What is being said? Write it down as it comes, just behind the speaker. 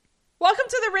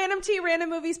to the Random Tea Random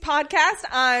Movies podcast.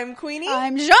 I'm Queenie.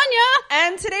 I'm Janya.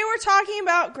 And today we're talking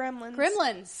about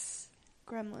Gremlins.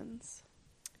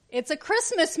 It's a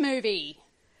Christmas movie.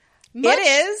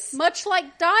 It is. Much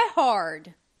like Die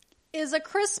Hard is a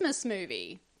Christmas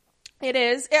movie. It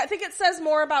is. I think it says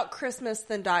more about Christmas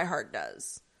than Die Hard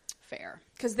does. Fair.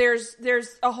 Because there's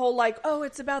a whole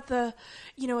it's about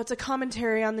it's a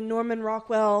commentary on the Norman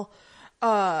Rockwell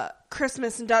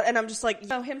Christmas and I'm just like,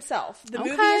 himself. The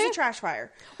movie is a trash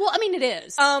fire. Well, I mean, it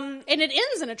is. And it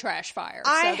ends in a trash fire.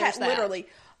 I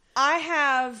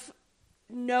have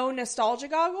no nostalgia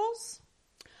goggles.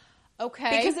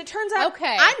 Okay. Because it turns out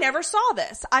I never saw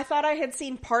this. I thought I had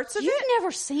seen parts of it. You've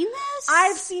never seen this?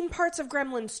 I've seen parts of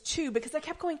Gremlins 2 because I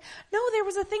kept going, no, there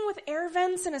was a thing with air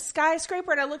vents and a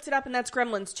skyscraper, and I looked it up, and that's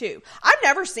Gremlins 2. I've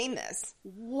never seen this.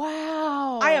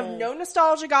 Wow. I have no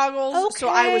nostalgia goggles, so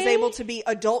I was able to be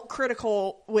adult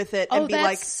critical with it and be like... Oh,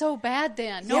 that's so bad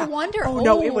then. No wonder. Oh,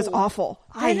 no, it was awful.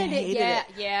 I hated it.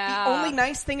 Yeah. The only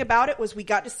nice thing about it was we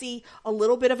got to see a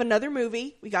little bit of another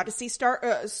movie. We got to see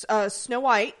Snow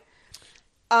White.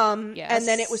 Yes. And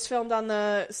then it was filmed on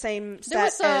the same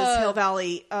set as Hill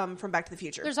Valley from Back to the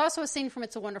Future. There's also a scene from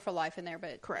It's a Wonderful Life in there,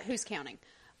 but correct. Who's counting?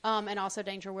 And also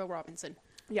Danger Will Robinson.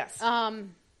 Yes.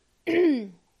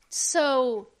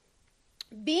 So,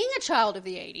 being a child of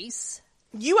the 80s...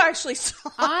 You actually saw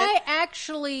it. I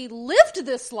actually lived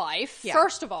this life,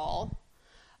 first of all.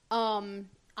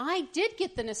 I did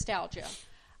get the nostalgia.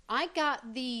 I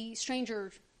got the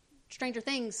Stranger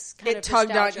Things kind of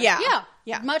tugged nostalgia. on,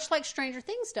 yeah. Much like Stranger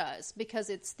Things does, because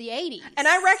it's the 80s. And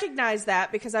I recognize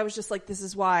that because I was just like, this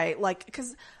is why,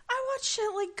 because I watch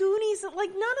shit like Goonies, and none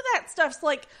of that stuff's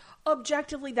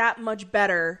objectively that much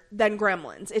better than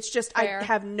Gremlins. It's just, Fair. I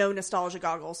have no nostalgia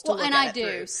goggles to look and at I it do.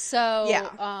 through. So,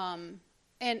 yeah.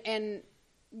 And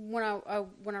when I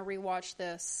rewatched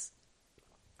this,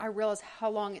 I realized how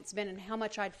long it's been and how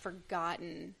much I'd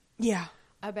forgotten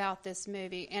about this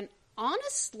movie. And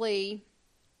honestly,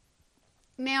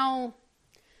 now,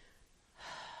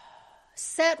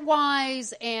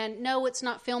 set-wise, and no, it's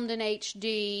not filmed in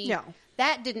HD. No.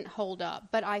 That didn't hold up.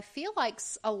 But I feel like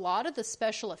a lot of the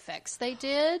special effects they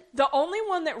did... The only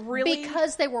one that really...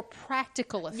 Because they were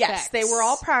practical effects. Yes, they were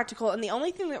all practical. And the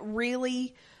only thing that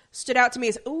really stood out to me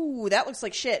is, ooh, that looks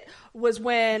like shit, was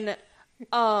when,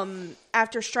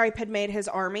 after Stripe had made his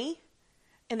army,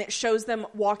 and it shows them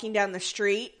walking down the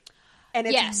street, and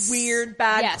it's weird,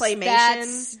 bad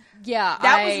claymation.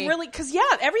 That was really... Because,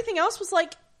 everything else was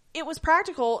it was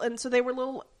practical, and so they were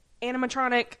little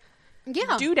animatronic...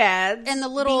 doodads and the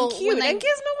little being cute. And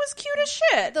Gizmo was cute as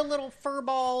shit. The little fur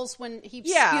balls when he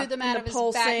spewed them out of his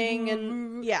pulsing back.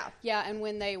 And and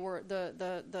when they were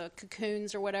the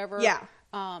cocoons or whatever.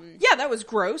 That was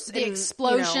gross. The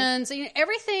explosions,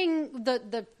 everything,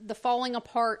 the falling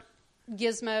apart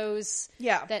gizmos.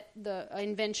 That the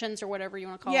inventions or whatever you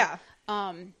want to call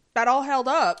it. That all held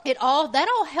up. That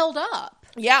all held up.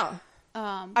 Yeah.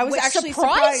 I was actually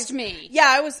surprised me.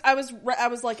 Yeah, I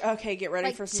was like, okay, get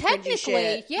ready for some cringy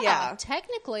shit.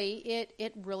 Technically,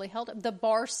 it really held up. The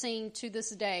bar scene to this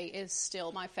day is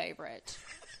still my favorite.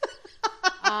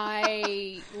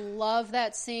 I love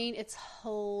that scene. It's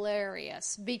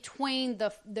hilarious. Between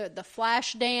the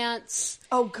flash dance.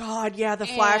 Oh God, yeah, the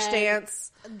flash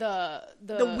dance.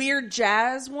 The weird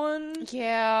jazz one.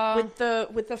 Yeah. With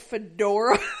the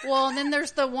fedora. Well, and then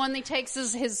there's the one that takes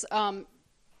his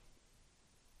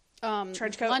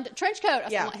trench coat.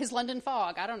 His London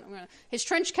fog. I don't know his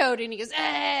trench coat, and he goes,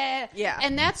 eh. Yeah.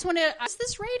 And that's when is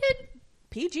this rated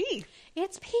PG?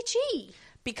 It's PG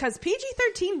because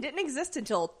PG-13 didn't exist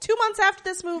until 2 months after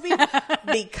this movie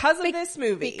because of this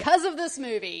movie. Because of this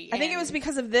movie, I think it was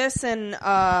because of this, and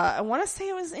I want to say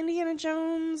it was Indiana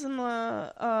Jones and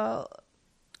the.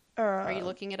 Are you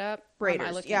looking it up?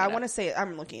 Raiders. I want to say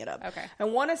I'm looking it up. Okay. I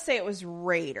want to say it was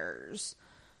Raiders.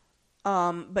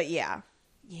 But yeah.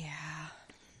 Yeah.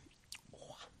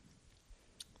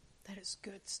 That is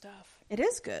good stuff. It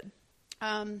is good.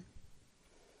 And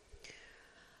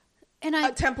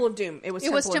Temple of Doom. It was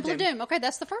Temple of Doom. Okay,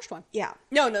 that's the first one. Yeah.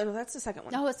 No, that's the second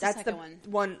one. No, it's the second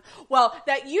one. Well,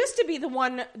 that used to be the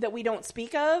one that we don't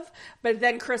speak of, but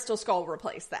then Crystal Skull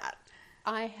replaced that.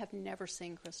 I have never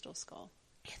seen Crystal Skull.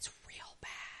 It's real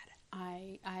bad.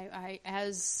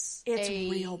 It's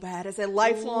real bad. As a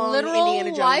lifelong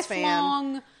Indiana Jones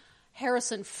fan.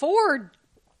 Harrison Ford.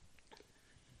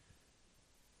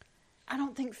 I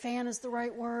don't think fan is the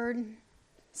right word.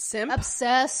 Simp?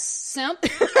 Obsessed. Simp.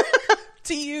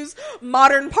 To use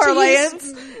modern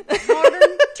parlance.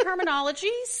 Modern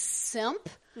terminology. Simp.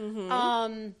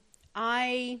 Mm-hmm.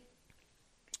 I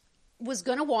was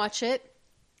going to watch it,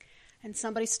 and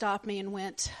somebody stopped me and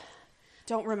went,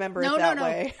 don't remember it that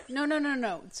way.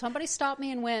 No. Somebody stopped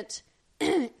me and went,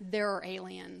 there are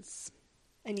aliens.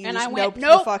 And you and just I went,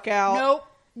 nope the fuck out.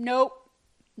 Nope.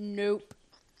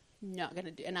 Not going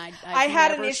to do. And I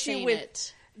had an issue with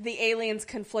it. The aliens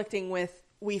conflicting with,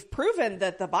 we've proven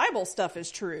that the Bible stuff is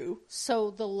true.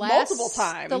 So multiple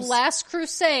times. The Last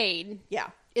Crusade. Yeah.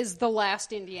 Is the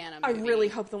last Indiana movie. I really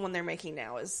hope the one they're making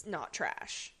now is not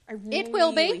trash. It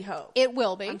will be. Hope. It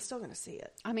will be. I'm still going to see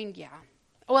it. I mean, yeah.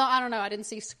 Well, I don't know. I didn't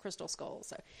see Crystal Skull,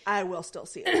 so I will still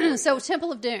see it. So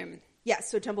Temple of Doom.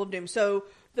 Yes, so Temple of Doom. So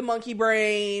the monkey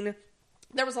brain.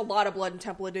 There was a lot of blood in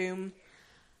Temple of Doom.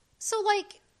 So,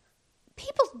 like,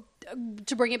 people,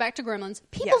 to bring it back to Gremlins,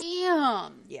 people,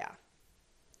 Yeah.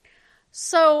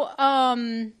 So,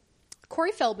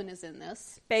 Corey Feldman is in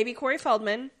this. Baby Corey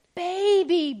Feldman.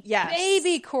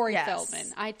 Baby Corey Yes.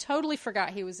 Feldman. I totally forgot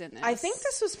he was in this. I think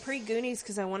this was pre-Goonies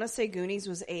because I want to say Goonies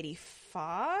was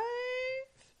 85.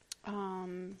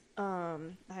 I'm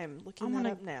looking that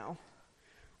up now.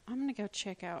 I'm going to go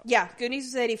check out. Yeah, Goonies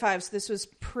was 85, so this was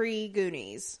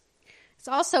pre-Goonies. It's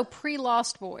also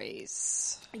pre-Lost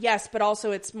Boys. Yes, but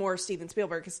also it's more Steven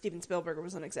Spielberg because Steven Spielberg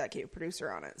was an executive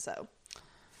producer on it, so.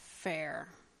 Fair.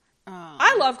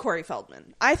 I love Corey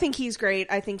Feldman. I think he's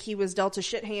great. I think he was dealt a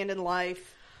shit hand in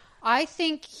life. I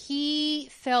think he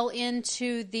fell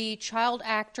into the child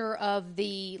actor of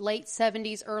the late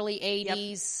 70s, early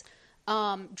 80s,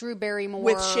 Drew Barrymore.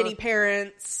 With shitty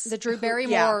parents. The Drew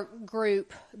Barrymore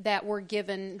group that were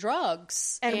given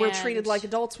drugs. And were treated like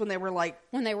adults when they were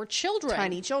when they were children.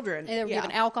 Tiny children. And they were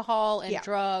given alcohol and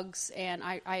drugs. And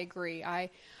I agree.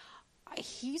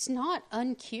 He's not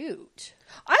uncute.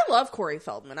 I love Corey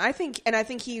Feldman. I think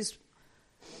he's...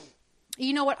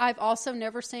 You know what I've also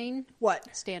never seen?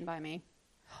 What? Stand By Me.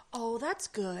 Oh, that's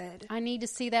good. I need to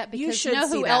see that because you should know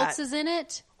see who that. else is in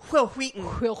it? Will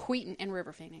Wheaton. Will Wheaton and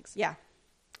River Phoenix. Yeah.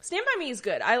 Stand By Me is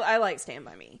good. I like Stand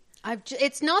By Me.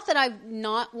 It's not that I've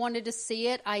not wanted to see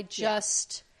it. I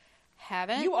just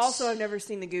haven't. You also have never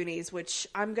seen The Goonies, which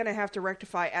I'm going to have to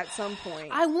rectify at some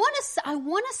point. I want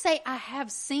to say I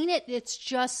have seen it. It's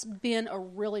just been a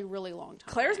really, really long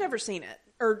time. Claire's never seen it.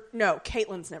 Or, no,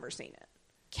 Caitlin's never seen it.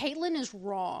 Caitlin is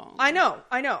wrong. I know.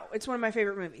 It's one of my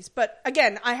favorite movies. But,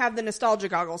 again, I have the nostalgia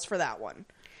goggles for that one.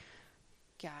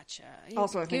 Gotcha.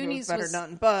 Also, I think Goonies it was better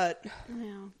done, but...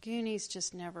 Well, Goonies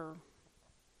just never...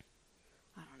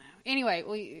 I don't know.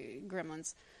 Anyway,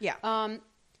 Gremlins. Yeah.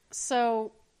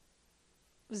 So,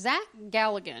 Zach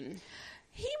Galligan...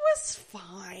 He was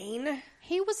fine.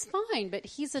 He was fine, but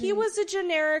he was a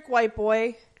generic white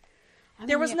boy. I mean,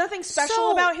 there was nothing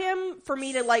special about him for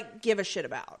me to, like, give a shit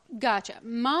about. Gotcha.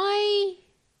 My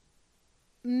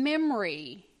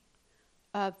memory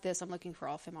of this, I'm looking for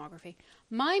all filmography.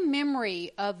 My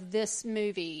memory of this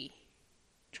movie,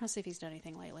 I'm trying to see if he's done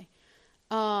anything lately.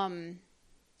 I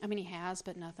mean, he has,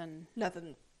 but nothing.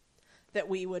 Nothing that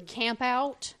we would... Camp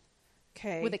Out.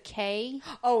 Okay. With a K.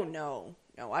 Oh, no.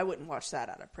 No, I wouldn't watch that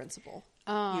out of principle.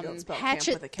 You don't spell Hatchet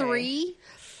camp with a K. 3.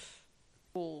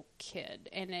 Cool kid.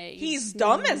 He's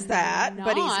dumb as that,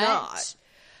 but he's not.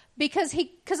 Because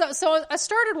I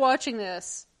started watching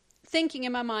this thinking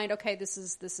in my mind, okay, this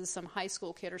is some high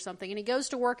school kid or something, and he goes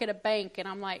to work at a bank, and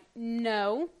I'm like,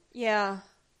 no. Yeah.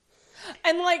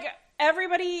 And, like,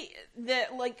 everybody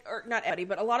that, like, or not everybody,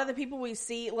 but a lot of the people we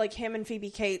see, like him and Phoebe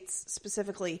Cates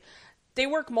specifically, they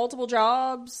work multiple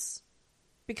jobs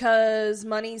because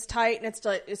money's tight, and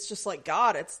it's just like,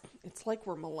 God, it's like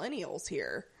we're millennials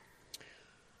here.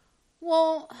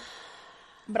 Well...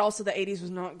 But also the 80s was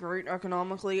not great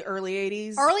economically. Early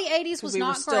 80s. Early 80s was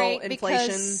not great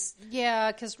inflation.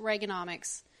 Because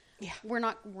Reaganomics. Yeah. We're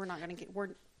not going to get...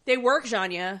 They work,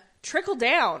 Janya. Trickle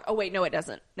down. Oh, wait, no, it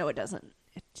doesn't. No, it doesn't.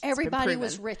 Everybody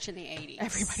was rich in the 80s.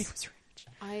 Everybody was rich.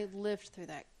 I lived through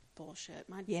that bullshit.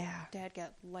 My dad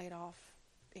got laid off.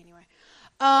 Anyway.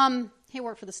 He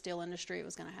worked for the steel industry. It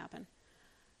was going to happen.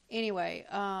 Anyway.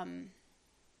 And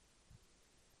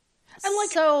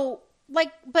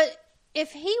but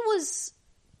if he was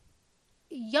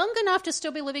young enough to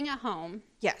still be living at home.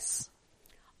 Yes.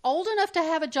 Old enough to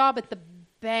have a job at the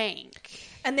bank.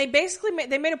 And they basically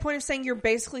made a point of saying you're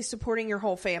basically supporting your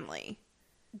whole family.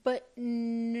 But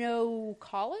no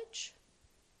college?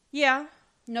 Yeah.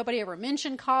 Nobody ever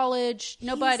mentioned college.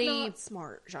 Nobody. He's not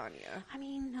smart, Janya. I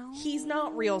mean, no. He's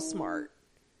not real smart.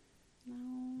 No.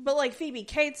 But, like, Phoebe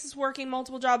Cates is working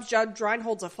multiple jobs. Judge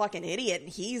Reinhold's a fucking idiot, and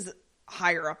he's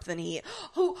higher up than he...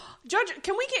 Can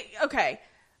we get... Okay.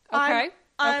 Okay.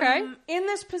 I'm in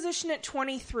this position at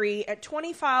 23. At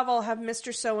 25, I'll have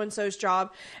Mr. So-and-so's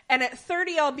job. And at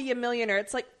 30, I'll be a millionaire.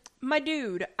 It's like, my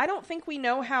dude, I don't think we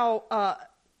know how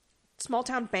small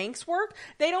town banks work.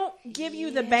 They don't give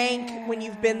you the bank when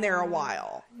you've been there a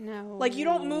while. No. Like, you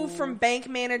don't move from bank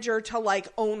manager to, like,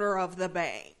 owner of the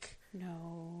bank.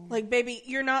 No. Like, baby,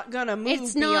 you're not gonna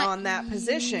move beyond that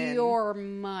position. Your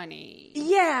money.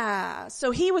 Yeah.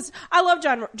 So I love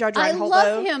Judge Reinhold,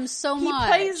 I love him so much. He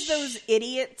plays those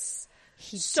idiots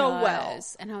well.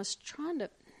 And I was trying to,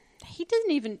 he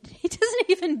doesn't even bill.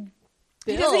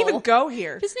 He doesn't even go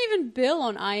here. He doesn't even bill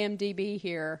on IMDb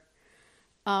here.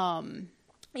 Yeah,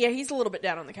 he's a little bit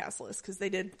down on the cast list because they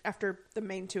did, after the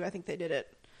main two, I think they did it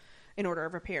in order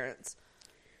of appearance.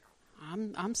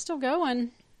 I'm still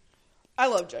going. I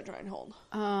love Judge Reinhold.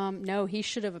 No, he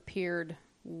should have appeared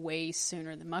way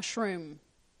sooner. The Mushroom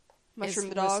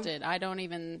the dog? listed. I don't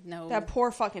even know. That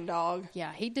poor fucking dog.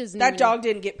 Yeah, he doesn't. That dog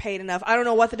didn't get paid enough. I don't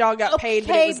know what the dog got paid,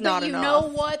 but it was not enough. You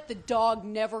know what? The dog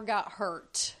never got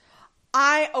hurt.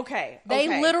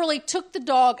 They literally took the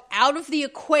dog out of the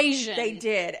equation. They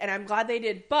did, and I'm glad they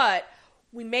did. But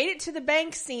we made it to the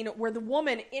bank scene where the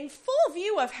woman, in full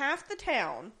view of half the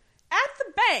town, at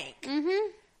the bank,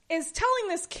 is telling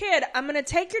this kid, "I'm going to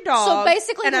take your dog, so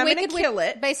basically, and I'm going to kill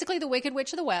it." Basically, the Wicked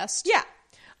Witch of the West. Yeah,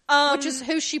 which is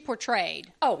who she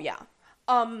portrayed. Oh yeah.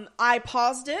 I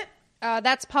paused it.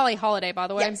 That's Polly Holiday, by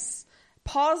the way. Yes.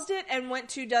 Paused it and went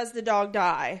to "Does the dog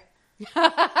die?"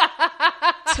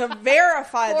 to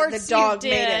verify that the dog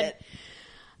made it.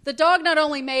 The dog not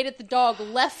only made it, the dog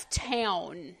left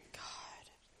town.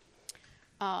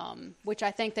 God. Which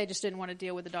I think they just didn't want to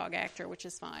deal with the dog actor, which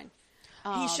is fine.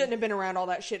 He shouldn't have been around all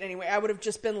that shit anyway. I would have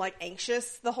just been, like,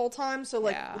 anxious the whole time. So,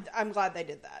 like, yeah. I'm glad they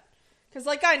did that. Because,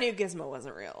 like, I knew Gizmo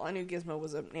wasn't real. I knew Gizmo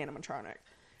was an animatronic.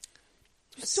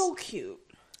 So cute.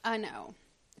 I know.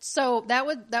 So that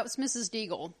was Mrs.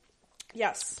 Deagle.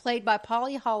 Yes. Played by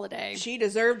Polly Holiday. She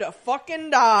deserved to fucking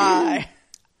die.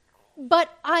 But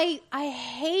I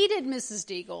hated Mrs.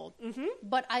 Deagle. Mm-hmm.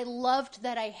 But I loved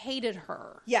that I hated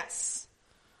her. Yes.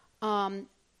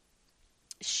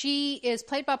 She is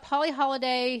played by Polly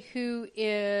Holiday, who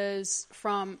is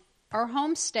from our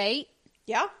home state.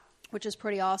 Yeah. Which is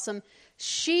pretty awesome.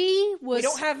 She was... We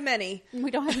don't have many.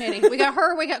 We got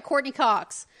her. We got Courtney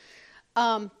Cox.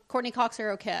 Courtney Cox,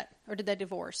 Arrowcat. Or did they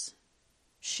divorce?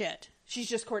 Shit. She's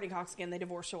just Courtney Cox again. They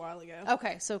divorced a while ago.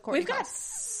 Okay, so Courtney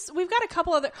Cox. We've got a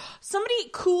couple other...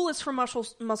 Somebody cool is from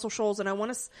Muscle Shoals, and I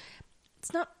want to...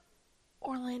 It's not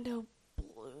Orlando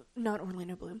Bloom. Not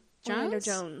Orlando Bloom. Jones? Orlando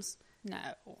Jones. No.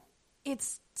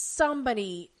 It's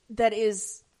somebody that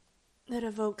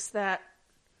evokes that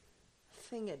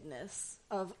thingedness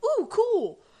of, ooh,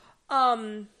 cool.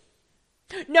 No,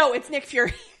 it's Nick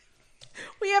Fury.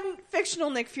 We have fictional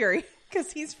Nick Fury.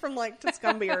 Because he's from, like,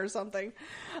 Tuscumbia or something.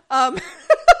 I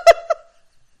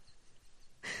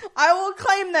will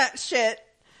claim that shit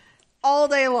all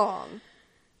day long.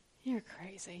 You're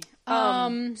crazy.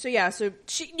 So yeah, so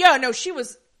she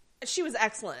was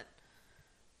excellent.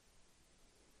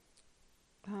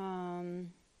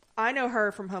 I know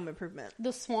her from Home Improvement.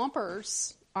 The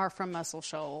Swampers are from Muscle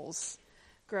Shoals.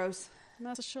 Gross.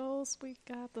 Muscle Shoals, we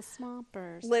got the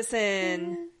Swampers.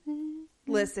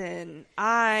 Listen,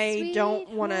 I don't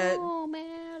want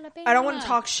to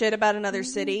talk shit about another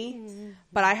city,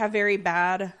 but I have very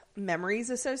bad memories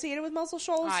associated with Muscle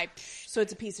Shoals, so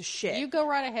it's a piece of shit. You go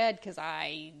right ahead, because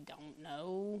I don't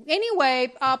know.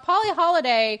 Anyway, Polly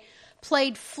Holiday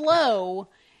played Flo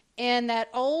in that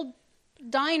old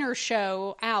diner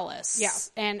show, Alice. Yeah.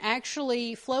 And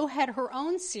actually, Flo had her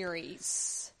own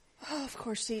series. Oh, of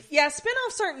course she... Yeah,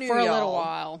 spinoffs aren't new, for a little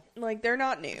while. Like, they're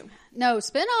not new. No,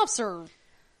 spinoffs are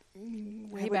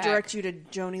way I would back. direct you to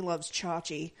Joni Loves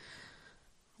Chachi.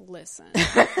 Listen.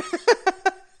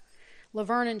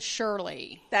 Laverne and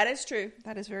Shirley. That is true.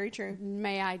 That is very true.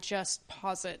 May I just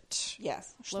posit?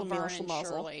 Yes. Laverne and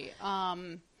Shirley.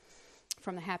 From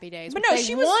the Happy Days. But no,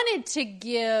 they wanted to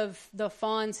give the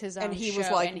Fonz his own show, and he was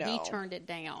like, no. He turned it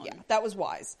down. Yeah, that was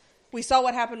wise. We saw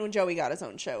what happened when Joey got his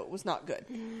own show. It was not good.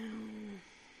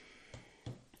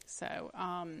 So,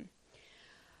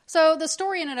 so the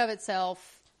story in and of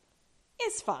itself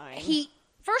is fine.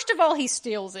 First of all, he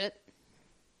steals it.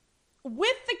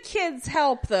 With the kids'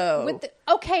 help, though. But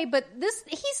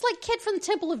he's like Kid from the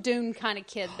Temple of Doom kind of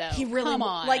kid, though. Come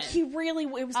on.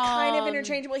 It was kind of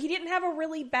interchangeable. He didn't have a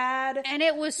really bad and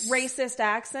it was racist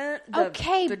accent. But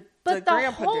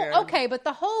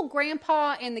the whole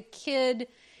grandpa and the kid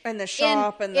and the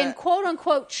shop in quote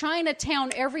unquote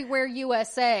Chinatown everywhere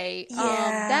USA.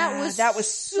 Yeah, that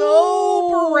was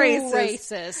super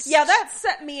racist. Yeah, that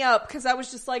set me up because I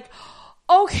was just like,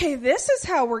 okay, this is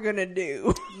how we're gonna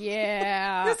do.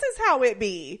 Yeah, this is how it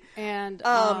be. And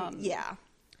yeah.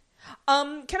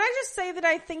 Can I just say that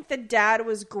I think the dad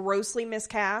was grossly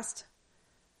miscast?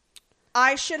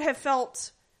 I should have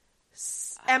felt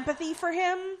empathy for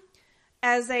him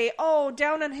as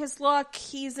down on his luck,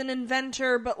 he's an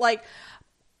inventor, but like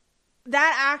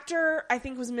that actor I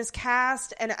think was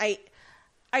miscast, and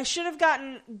I should have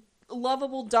gotten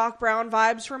lovable Doc Brown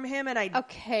vibes from him, and I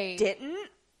didn't.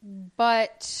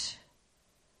 But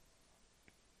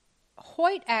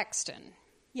Hoyt Axton,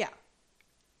 yeah,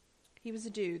 he was a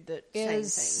dude that sang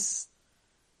things.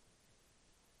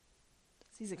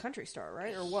 He's a country star,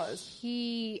 right? Or was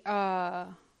he?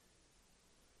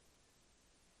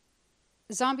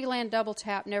 Zombieland Double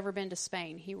Tap, Never Been to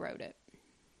Spain. He wrote it.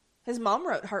 His mom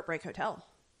wrote Heartbreak Hotel.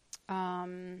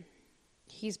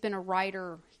 He's been a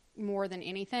writer more than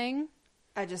anything.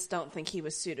 I just don't think he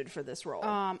was suited for this role.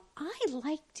 I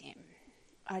liked him.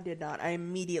 I did not. I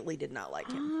immediately did not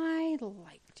like him. I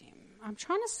liked him. I'm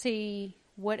trying to see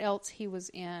what else he was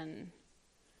in.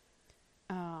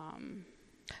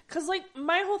 Because, like,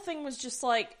 my whole thing was just,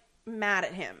 like, mad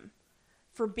at him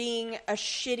for being a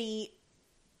shitty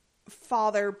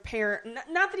father, parent.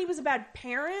 Not that he was a bad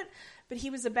parent, but he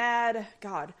was a bad,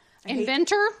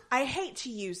 inventor? I hate to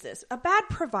use this. A bad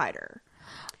provider.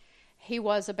 He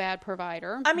was a bad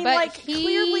provider. I mean,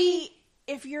 clearly,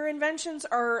 if your inventions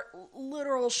are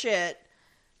literal shit,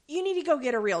 you need to go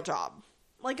get a real job.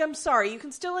 Like, I'm sorry, you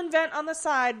can still invent on the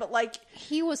side, but like...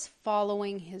 He was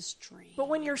following his dream. But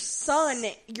when your son,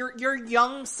 your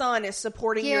young son is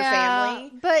supporting your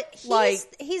family... but he's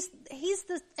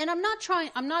the... And I'm not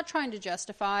trying to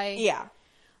justify... Yeah.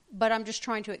 But I'm just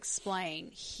trying to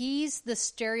explain. He's the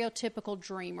stereotypical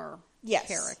dreamer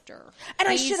character. And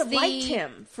I should have liked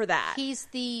him for that. He's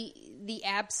the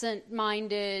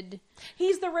absent-minded...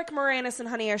 He's the Rick Moranis in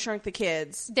Honey, I Shrunk the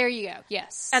Kids. There you go,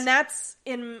 yes. And that's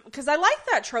in... Because I like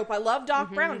that trope. I love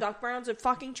Doc Brown. Doc Brown's a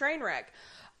fucking train wreck.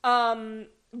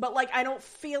 But, like, I don't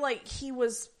feel like he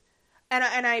was...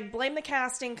 And I blame the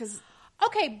casting because...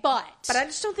 Okay, but I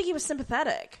just don't think he was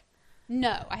sympathetic.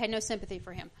 No, I had no sympathy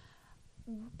for him.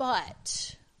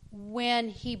 But when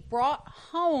he brought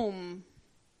home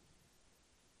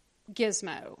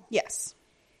Gizmo... Yes.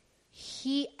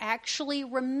 He actually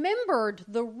remembered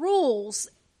the rules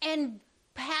and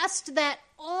passed that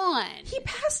on. He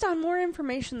passed on more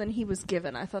information than he was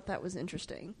given. I thought that was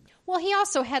interesting. Well, he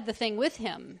also had the thing with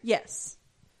him. Yes.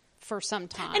 For some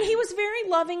time. And he was very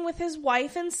loving with his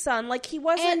wife and son. Like, he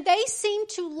wasn't... And they seemed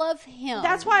to love him.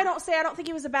 That's why I don't think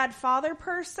he was a bad father,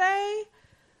 per se.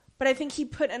 But I think he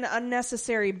put an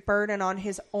unnecessary burden on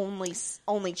his only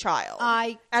child.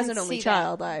 As an only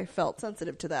child, I felt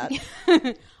sensitive to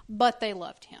that. But they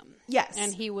loved him. Yes.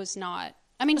 And he was not...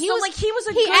 I mean, he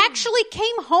actually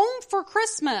came home for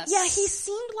Christmas. Yeah, he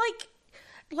seemed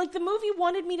like the movie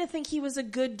wanted me to think he was a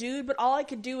good dude, but all I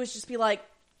could do was just be like,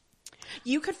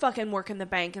 you could fucking work in the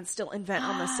bank and still invent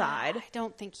on the side. I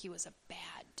don't think he was a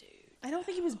bad dude. I don't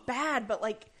think he was bad, but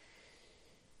like,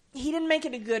 he didn't make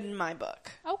it a good in my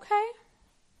book. Okay.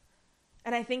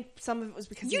 And I think some of it was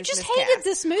because you just hated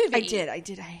this movie. I did. I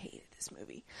hated this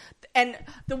movie. And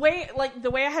the way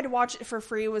I had to watch it for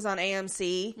free was on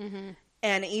AMC. Mm-hmm.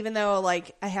 And even though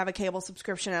like I have a cable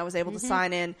subscription, I was able to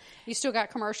sign in. You still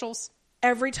got commercials?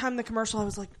 Every time the commercial, I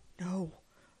was like, no,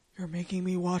 you're making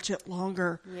me watch it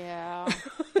longer. Yeah.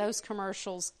 Those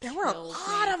commercials There were a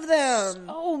lot of them.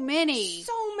 So many.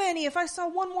 So many. If I saw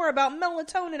one more about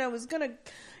melatonin, I was going to,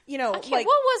 like, what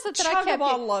was it that I kept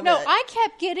getting? No, I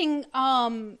kept getting,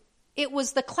 it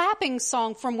was the clapping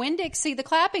song from Winn-Dixie, the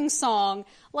clapping song.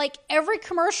 Like, every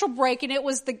commercial break, and it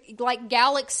was the, like,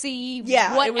 Galaxy,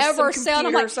 whatever sound.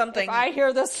 I'm like, something. If I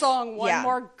hear this song one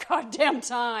more goddamn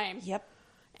time. Yep.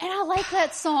 And I like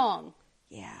that song.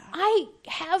 Yeah. I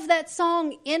have that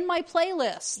song in my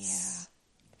playlists.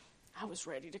 Yeah. I was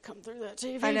ready to come through that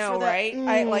TV. I know, for that. right?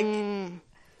 I like...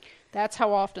 That's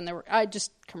how often they were.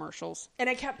 Just commercials. And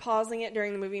I kept pausing it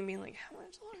during the movie and being like, how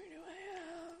much longer do I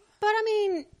have? But I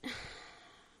mean,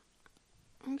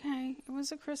 okay, it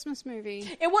was a Christmas movie.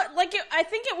 It was I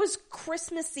think it was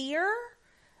Christmassier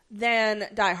than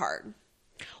Die Hard.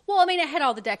 Well, I mean, it had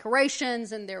all the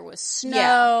decorations and there was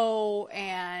snow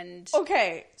and...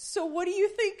 Okay, so what do you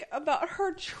think about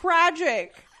her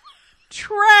tragic...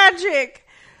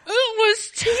 It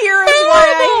was Here's why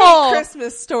I hate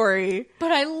Christmas Story.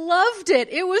 But I loved it.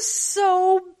 It was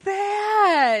so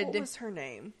bad. What was her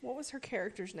name? What was her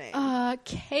character's name?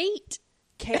 Kate.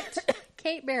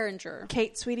 Kate Barringer.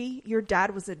 Kate, sweetie, your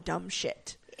dad was a dumb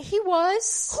shit. He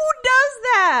was. Who does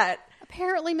that?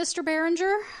 Apparently Mr.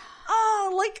 Barringer.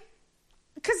 Oh,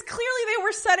 because clearly they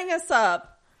were setting us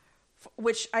up,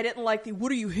 which I didn't like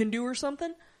what are you, Hindu or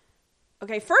something?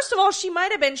 Okay, first of all, she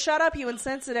might have been shut up, you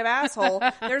insensitive asshole.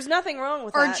 There's nothing wrong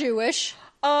with that. Or Jewish.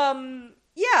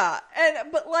 Yeah,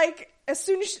 but as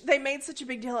soon as they made such a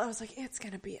big deal, I was like, it's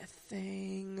going to be a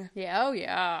thing. Yeah, oh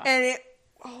yeah. And it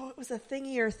was a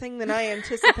thingier thing than I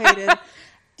anticipated.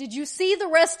 Did you see the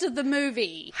rest of the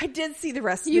movie? I did see the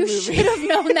rest of You the movie. should have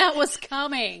known that was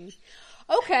coming.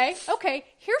 Okay.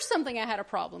 Here's something I had a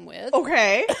problem with.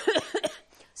 Okay.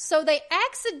 So they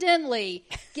accidentally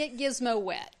get Gizmo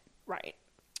wet. Right.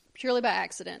 Purely by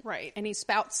accident. Right. And he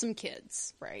spouts some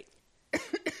kids. Right.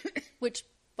 Which,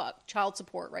 fuck, child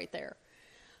support right there.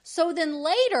 So then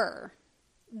later,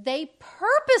 they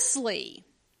purposely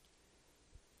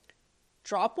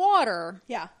drop water.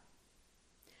 Yeah.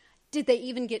 Did they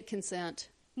even get consent?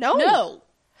 No. No.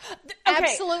 Okay.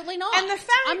 Absolutely not. And the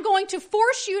fact... I'm going to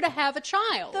force you to have a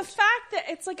child. The fact that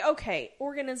it's like, okay,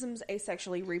 organisms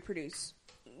asexually reproduce,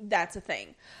 that's a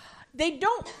thing. They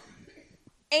don't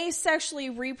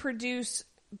asexually reproduce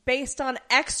based on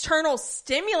external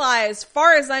stimuli, as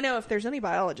far as I know. If there's any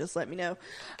biologists, let me know.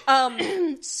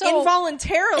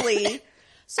 Involuntarily,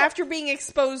 after being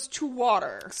exposed to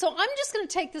water. So I'm just going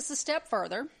to take this a step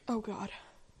further. Oh, God.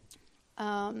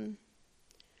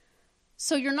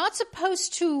 So you're not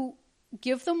supposed to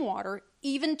give them water,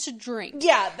 even to drink.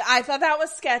 Yeah, I thought that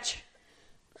was sketch.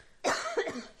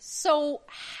 So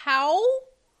how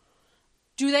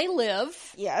do they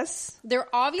live? Yes. They're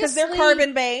obviously... Because they're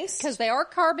carbon-based. Because they are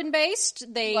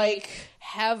carbon-based. They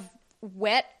have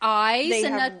wet eyes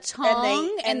and a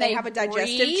tongue. And they have a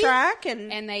digestive tract.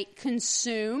 And they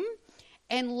consume.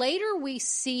 And later we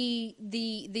see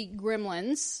the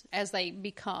gremlins, as they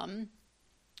become,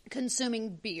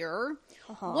 consuming beer.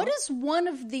 Uh-huh. What is one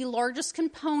of the largest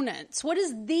components? What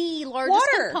is the largest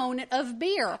component of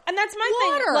beer? And that's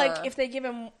my thing. Like, if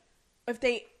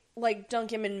they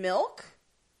dunk him in milk,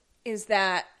 is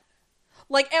that,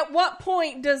 like, at what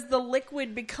point does the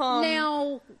liquid become...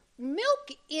 Now,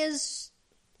 milk is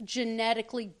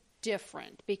genetically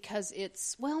different because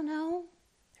it's, well, no.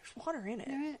 There's water in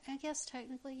it. I guess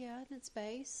technically, yeah, in its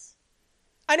base.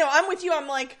 I know, I'm with you. I'm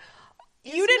like,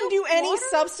 you didn't do any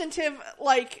substantive,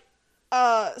 like,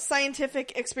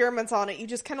 scientific experiments on it. You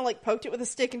just kind of, like, poked it with a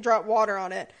stick and dropped water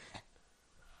on it.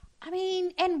 I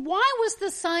mean, and why was the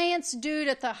science dude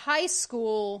at the high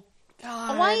school...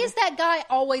 God. Why is that guy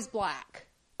always black?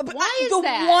 Why is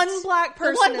that? The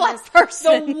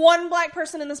one black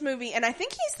person in this movie, and I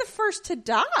think he's the first to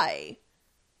die.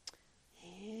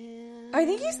 Yeah. I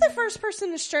think he's the first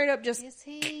person to straight up just... Is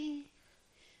he?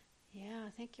 Yeah, I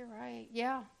think you're right.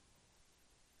 Yeah.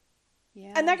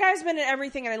 Yeah. And that guy's been in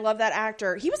everything, and I love that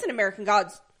actor. He was in American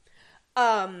Gods.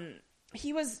 You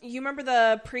remember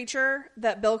the preacher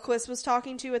that Bill Quist was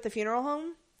talking to at the funeral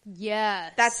home?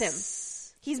 Yes. That's him.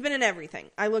 He's been in everything.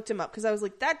 I looked him up because I was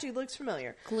like, that dude looks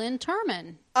familiar. Glenn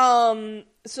Turman.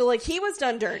 So like he was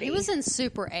done dirty. He was in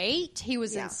Super 8. He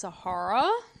was in Sahara.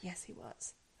 Yes, he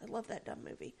was. I love that dumb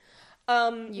movie.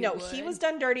 He was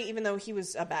done dirty even though he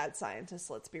was a bad scientist,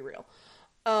 let's be real.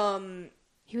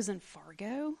 He was in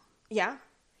Fargo? Yeah.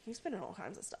 He's been in all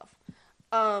kinds of stuff.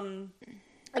 And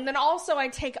then also I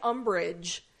take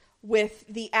umbrage with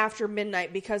the After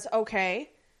Midnight because, okay,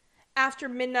 After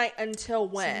Midnight until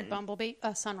when? Bumblebee?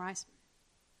 Sunrise.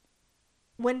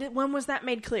 When was that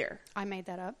made clear? I made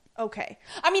that up. Okay.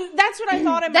 I mean, that's what I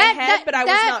thought in my head, but I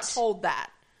was not told that.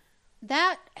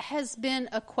 That has been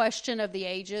a question of the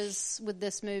ages with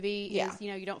this movie. Yeah. Is,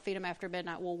 you don't feed them after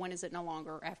midnight. Well, when is it no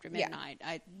longer after midnight?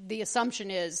 Yeah. The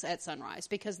assumption is at sunrise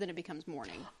because then it becomes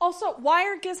morning. Also, why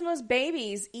are Gizmo's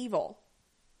babies evil?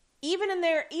 Even in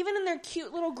their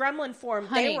cute little gremlin form,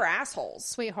 honey, they were assholes.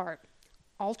 Sweetheart,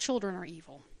 all children are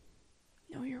evil.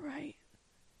 No, you're right.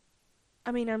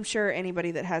 I mean, I'm sure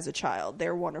anybody that has a child,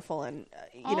 they're wonderful and,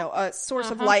 a source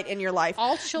of light in your life.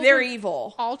 All children, they're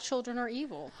evil. All children are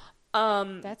evil.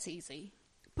 That's easy.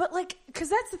 But, like, because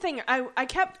that's the thing. I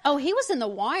kept... Oh, he was in The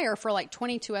Wire for,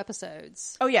 22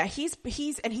 episodes. Oh, yeah. He's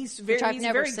a very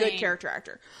good character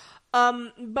actor.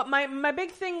 But my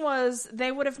big thing was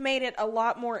they would have made it a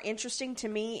lot more interesting to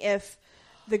me if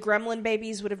the gremlin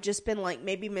babies would have just been,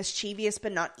 maybe mischievous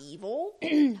but not evil.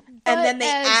 And then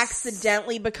they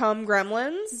accidentally become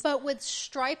gremlins. But with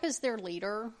Stripe as their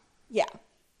leader... Yeah.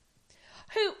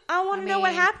 I want to know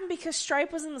what happened because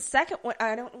Stripe was in the second one.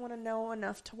 I don't want to know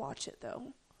enough to watch it,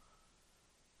 though.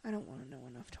 I don't want to know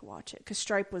enough to watch it because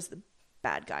Stripe was the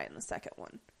bad guy in the second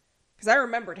one. Because I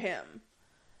remembered him.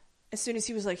 As soon as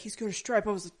he was like, he's going to Stripe,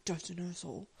 I was like, that's an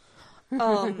asshole.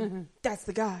 That's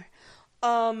the guy.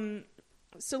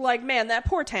 So, man, that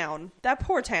poor town.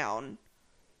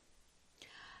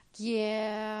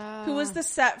 Yeah. Who was the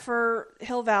set for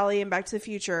Hill Valley and Back to the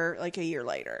Future, a year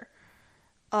later.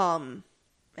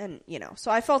 And,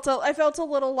 so I felt a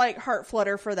little, heart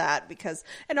flutter for that because,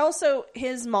 and also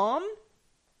his mom,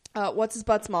 what's his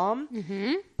butt's mom,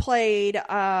 played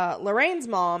Lorraine's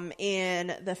mom in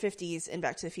the 50s in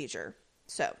Back to the Future.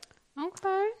 So,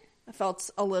 okay, I felt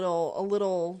a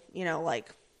little,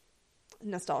 like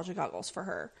nostalgia goggles for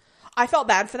her. I felt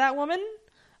bad for that woman.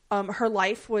 Her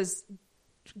life was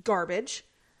garbage.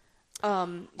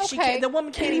 The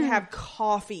woman can't even have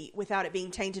coffee without it being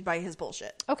tainted by his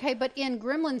bullshit. Okay, but in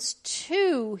Gremlins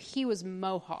 2, he was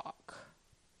Mohawk.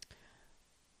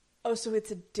 Oh, so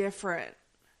it's a different.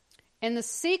 In the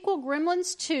sequel,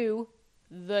 Gremlins 2,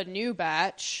 The New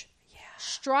Batch,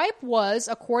 Stripe was,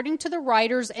 according to the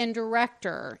writers and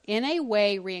director, in a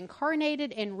way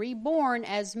reincarnated and reborn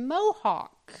as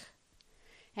Mohawk.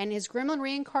 And his gremlin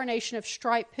reincarnation of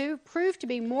Stripe proved to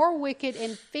be more wicked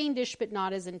and fiendish, but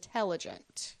not as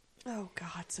intelligent. Oh,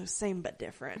 God, so same but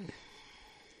different.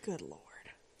 Good Lord.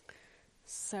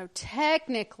 So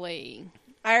technically...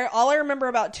 all I remember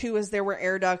about 2 is there were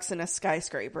air ducts in a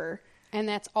skyscraper. And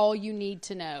that's all you need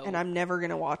to know. And I'm never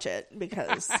going to watch it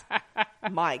because,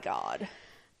 my God.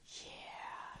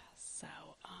 Yeah. So,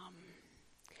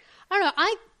 I don't know.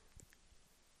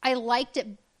 I liked it,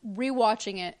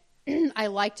 rewatching it. I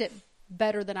liked it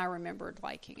better than I remembered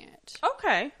liking it.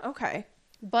 Okay.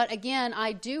 But again,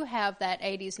 I do have that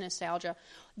 80s nostalgia.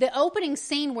 The opening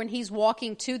scene when he's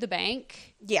walking to the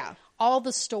bank. Yeah. All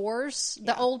the stores,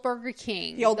 the old Burger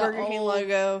King. The old Burger King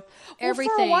logo.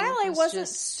 Everything. For a while, I wasn't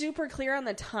super clear on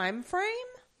the time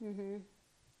frame.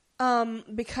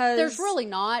 Because... There's really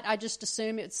not. I just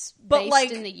assume it's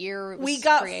based in the year it was we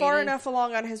got created. far enough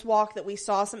along on his walk that we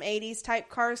saw some 80s type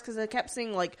cars because I kept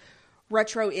seeing like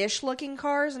retro-ish looking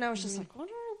cars and I was just like,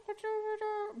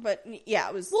 but yeah,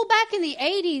 it was... Well, back in the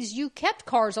 80s, you kept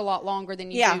cars a lot longer than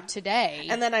you do today.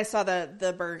 And then I saw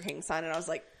the Burger King sign and I was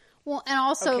like... Well, and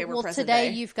also, okay, today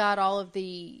you've got all of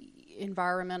the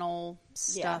environmental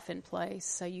stuff in place,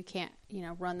 so you can't,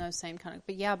 run those same kind of...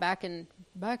 But yeah, back in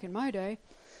my day,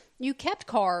 you kept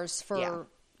cars for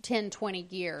 10, 20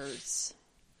 years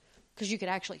because you could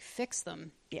actually fix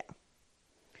them. Yeah.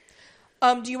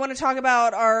 Do you want to talk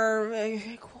about our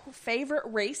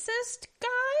favorite racist guy?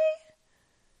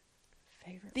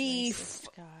 Racist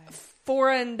guy.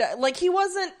 Foreign, like he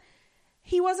wasn't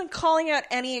calling out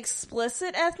any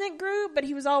explicit ethnic group, but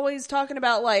he was always talking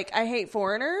about like, I hate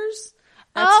foreigners.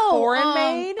 That's foreign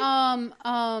made.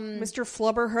 Mr.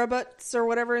 Flubber or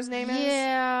whatever his name is.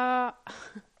 Yeah.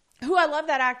 Who I love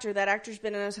that actor. That actor's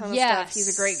been in a ton of stuff.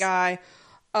 He's a great guy.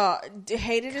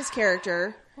 Hated his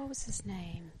character. What was his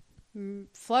name?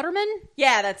 Flutterman?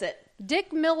 Yeah, that's it.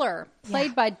 Dick Miller,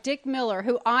 played by Dick Miller,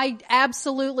 who I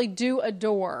absolutely do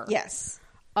adore. Yes.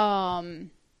 Yeah.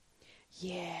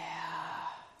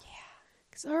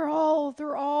 Because they're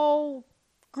all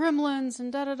gremlins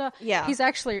and da-da-da. Yeah. He's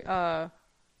actually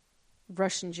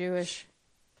Russian Jewish.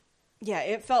 Yeah,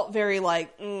 it felt very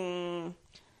like...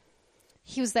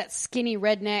 He was that skinny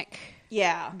redneck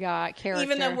guy character.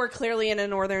 Even though we're clearly in a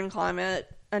northern climate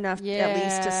enough at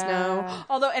least to snow.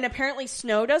 Although, and apparently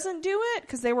snow doesn't do it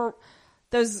because they were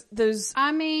those.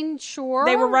 I mean, sure.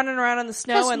 They were running around in the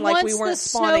snow and like we weren't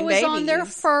spawning babies. Once the snow is on their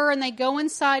fur and they go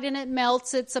inside and it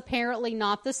melts, it's apparently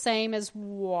not the same as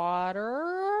water.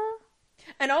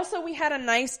 And also we had a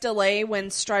nice delay when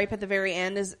Stripe at the very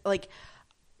end is like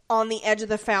on the edge of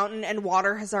the fountain and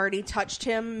water has already touched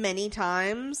him many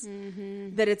times,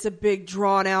 that it's a big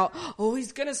drawn out, oh,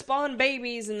 he's gonna spawn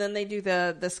babies, and then they do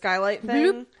the skylight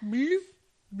thing. Bloop,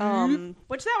 bloop.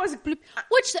 Which that was...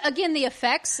 Which, again, the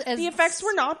effects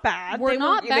were not bad.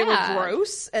 They were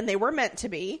gross, and they were meant to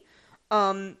be.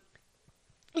 You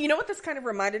know what this kind of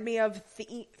reminded me of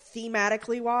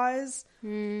thematically wise?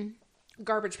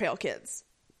 Garbage Pail Kids.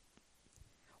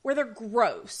 Where they're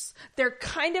gross. They're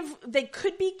they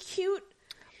could be cute,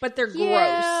 but they're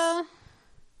gross.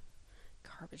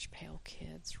 Garbage Pail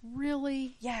Kids.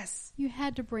 Really? Yes. You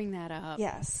had to bring that up.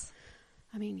 Yes.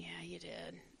 I mean, yeah, you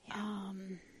did. Yeah.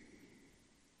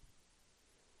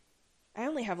 I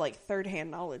only have like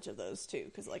third-hand knowledge of those too,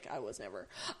 because like I was never.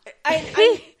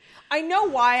 I know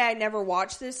why I never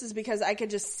watched this is because I could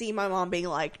just see my mom being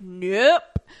like, "Nope."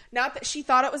 Not that she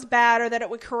thought it was bad or that it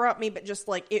would corrupt me, but just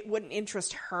like it wouldn't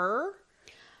interest her.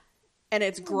 And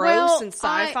it's gross and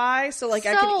sci-fi, so like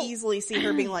I could easily see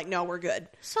her being like, "No, we're good."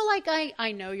 So like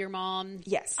I know your mom.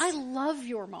 Yes, I love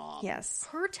your mom. Yes,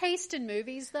 her taste in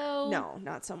movies though. No,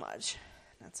 not so much.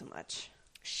 Not so much.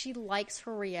 She likes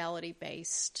her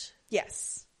reality-based.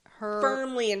 Yes. Her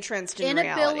firmly entrenched in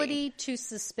inability reality. To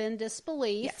suspend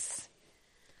disbelief. Yes.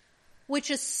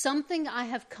 Which is something I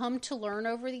have come to learn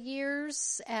over the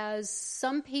years, as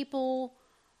some people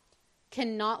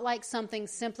cannot like something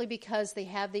simply because they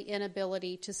have the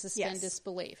inability to suspend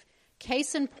disbelief.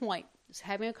 Case in point, was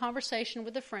having a conversation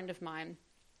with a friend of mine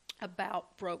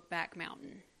about Brokeback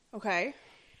Mountain. Okay.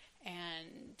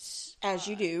 And as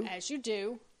you do. As you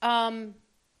do.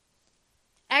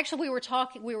 Actually,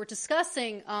 we were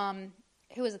discussing,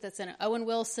 who is it that's in it? Owen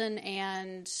Wilson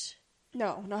and...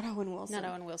 No, not Owen Wilson.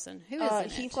 Not Owen Wilson. Who is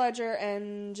it? Heath Ledger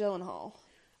and Gyllenhaal.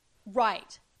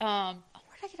 Right. Where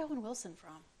did I get Owen Wilson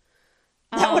from?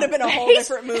 That would have been a whole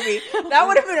different movie. That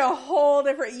would have been a whole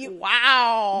different...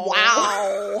 Wow.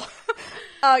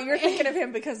 You're thinking of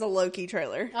him because of the Loki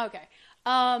trailer. Okay.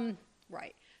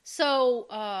 Right. So,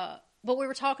 but we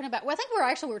were talking about... Well, I think we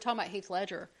were talking about Heath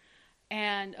Ledger.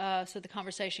 And so the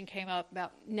conversation came up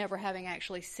about never having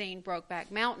actually seen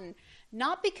Brokeback Mountain.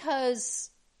 Not because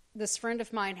this friend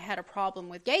of mine had a problem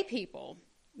with gay people,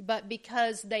 but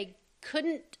because they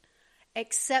couldn't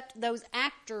accept those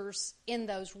actors in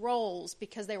those roles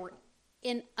because they were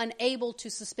unable to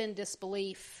suspend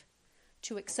disbelief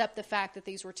to accept the fact that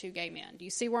these were two gay men. Do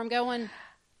you see where I'm going?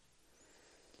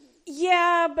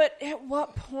 Yeah, but at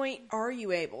what point are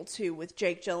you able to with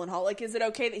Jake Gyllenhaal? Like, is it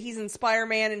okay that he's in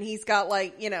Spider-Man and he's got,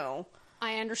 like, you know...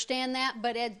 I understand that,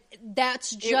 but that's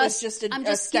just... It was just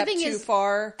a step too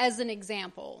far. As an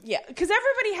example. Yeah, because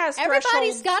everybody has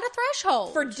Everybody's got a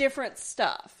threshold. For different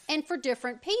stuff. And for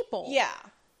different people. Yeah.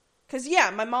 Because,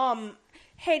 my mom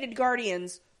hated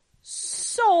Guardians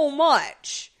so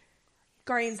much.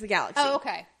 Guardians of the Galaxy. Oh,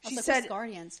 okay. She said, what's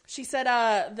Guardians? She said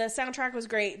the soundtrack was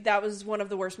great. That was one of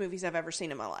the worst movies I've ever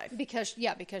seen in my life. Because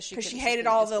she hated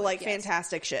all the, like,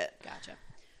 fantastic shit. Gotcha.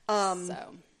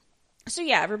 So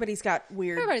yeah, everybody's got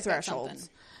weird thresholds.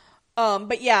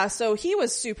 But yeah, so he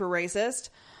was super racist.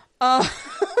 Yeah.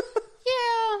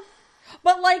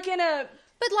 But like in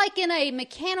a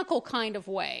mechanical kind of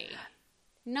way.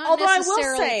 Not Although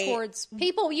necessarily towards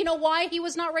people. You know why he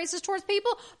was not racist towards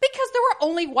people? Because there were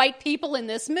only white people in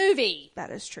this movie. That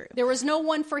is true. There was no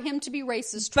one for him to be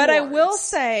racist towards. But I will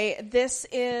say this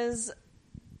is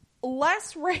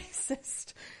less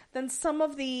racist than some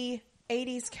of the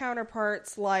 80s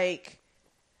counterparts, like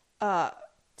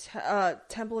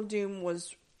Temple of Doom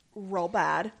was real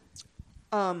bad.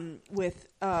 With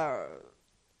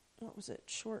what was it?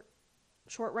 Short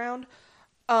Round.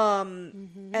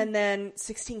 And then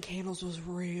 16 Candles was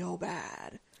real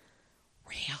bad.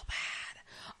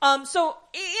 So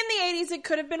in the 80s it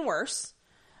could have been worse.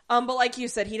 But like you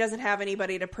said, he doesn't have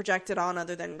anybody to project it on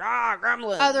other than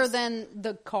gremlins. Other than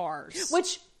the cars.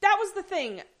 Which, that was the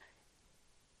thing.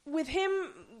 With him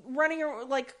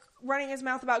running his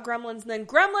mouth about gremlins, and then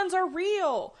gremlins are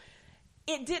real.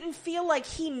 It didn't feel like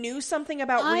he knew something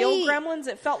about real gremlins.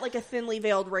 It felt like a thinly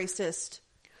veiled racist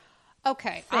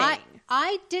thing.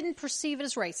 I didn't perceive it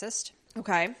as racist.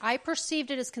 Okay. I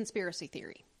perceived it as conspiracy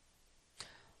theory.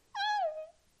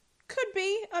 Could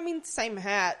be. I mean, same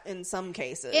hat in some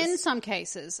cases. In some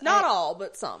cases. Not all,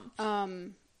 but some.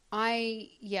 I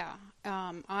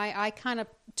kind of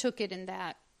took it in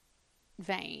that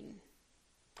vein.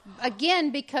 Again,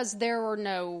 because there were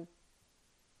no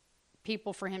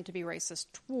people for him to be racist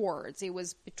towards. It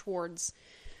was towards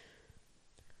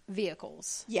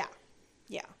vehicles. Yeah.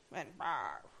 Yeah. And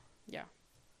yeah.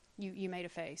 You made a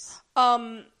face.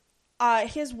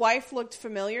 His wife looked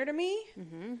familiar to me.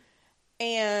 Mm-hmm.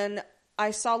 And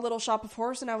I saw Little Shop of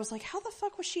Horrors and I was like, how the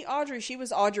fuck was she Audrey? She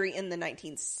was Audrey in the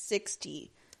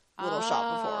 1960 Little Shop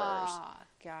of Horrors.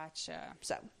 Gotcha.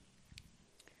 So.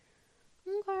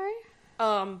 Okay.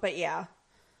 But yeah.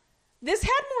 This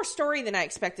had more story than I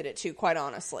expected it to, quite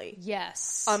honestly.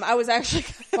 Yes. I was actually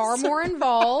far more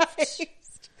involved.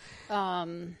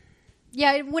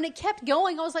 Yeah, when it kept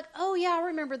going, I was like, oh yeah, I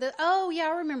remember that. Oh yeah,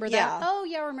 I remember that. Yeah. Oh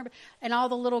yeah, I remember. And all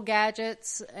the little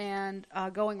gadgets and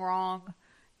going wrong.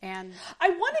 And I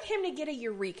wanted him to get a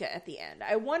eureka at the end.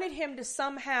 I wanted him to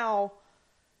somehow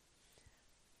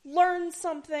learn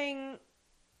something,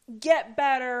 get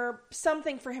better,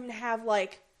 something for him to have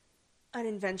like an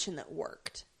invention that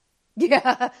worked.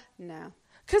 Yeah. No.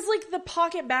 Because, like, the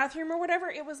pocket bathroom or whatever,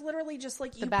 it was literally just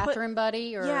like... The bathroom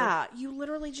buddy? Or... Yeah, you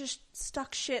literally just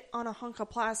stuck shit on a hunk of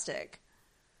plastic.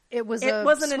 It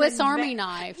wasn't Swiss Army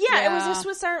knife. Yeah, it was a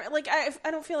Swiss Army... Like,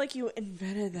 I don't feel like you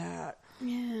invented that.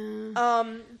 Yeah.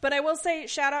 But I will say,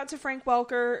 shout out to Frank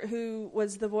Welker, who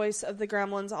was the voice of the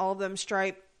Gremlins, all of them,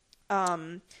 Stripe,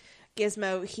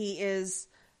 Gizmo. He is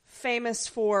famous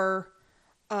for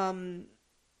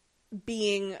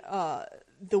being...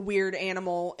 the weird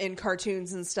animal in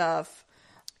cartoons and stuff.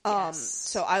 Yes.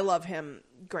 So I love him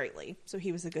greatly. So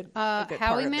he was a good Howie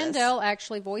part of Mandel this.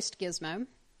 actually voiced Gizmo.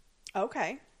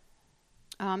 Okay.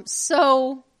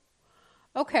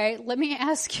 Okay, let me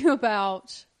ask you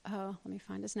about, let me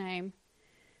find his name.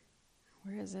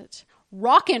 Where is it?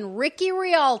 Rockin' Ricky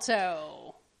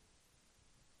Rialto.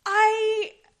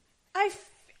 I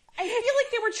feel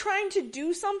like they were trying to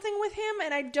do something with him,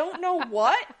 and I don't know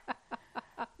what,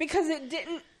 because it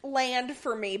didn't land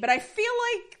for me. But I feel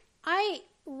like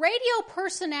radio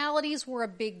personalities were a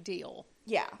big deal.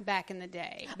 Yeah, back in the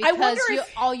day, because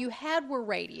all you had were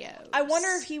radios. I wonder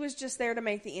if he was just there to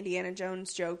make the Indiana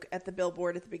Jones joke at the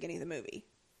billboard at the beginning of the movie.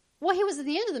 Well, he was at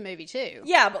the end of the movie too.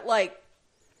 Yeah, but like,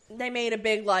 they made a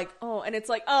big and it's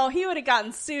like, oh, he would have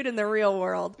gotten sued in the real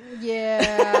world.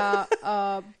 Yeah,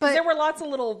 but there were lots of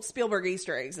little Spielberg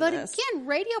Easter eggs in this. But again,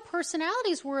 radio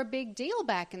personalities were a big deal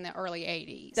back in the early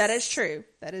 80s. That is true.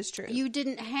 You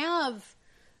didn't have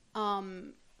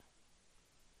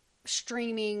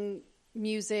streaming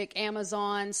music,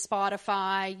 Amazon,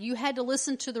 Spotify. You had to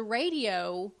listen to the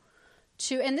radio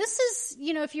and this is,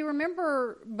 if you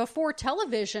remember, before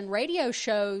television, radio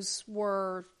shows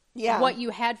were what you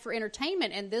had for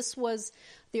entertainment, and this was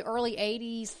the early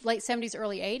 80s, late 70s,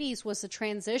 early 80s was the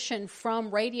transition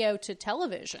from radio to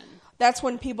television. That's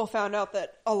when people found out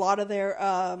that a lot of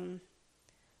their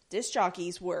disc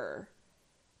jockeys were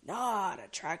not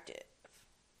attractive.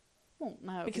 Well,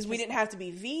 no. Because we didn't have to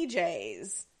be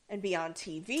VJs and be on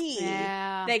TV.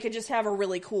 Yeah. They could just have a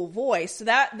really cool voice. So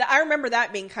that I remember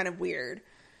that being kind of weird.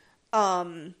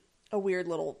 A weird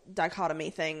little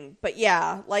dichotomy thing. But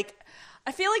yeah, like,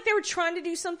 I feel like they were trying to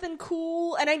do something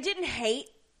cool, and I didn't hate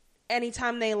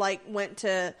anytime they went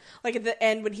to at the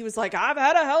end when he was like, I've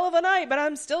had a hell of a night, but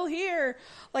I'm still here.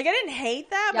 Like, I didn't hate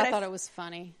that, but I thought it was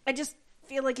funny. I just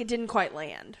feel like it didn't quite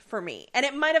land for me, and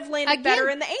it might have landed better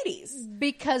in the 80s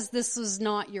because this was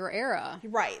not your era.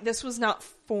 Right, this was not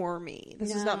for me.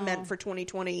 This was not meant for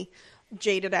 2020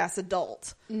 jaded ass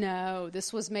adult. No,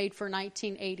 this was made for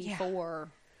 1984.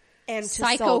 Yeah. And to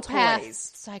sell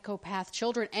toys. Psychopath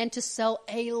children, and to sell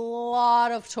a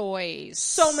lot of toys.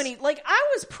 So many. Like,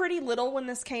 I was pretty little when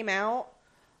this came out,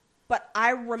 but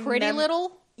I remember... Pretty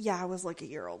little? Yeah, I was like a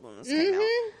year old when this came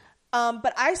out.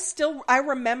 But I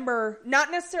remember,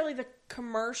 not necessarily the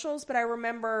commercials, but I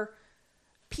remember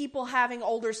people having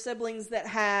older siblings that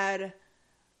had,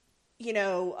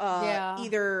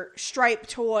 either Stripe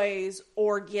toys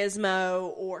or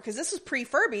Gizmo, because this was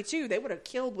pre-Furby too. They would have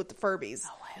killed with the Furbies.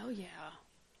 Oh, hell yeah.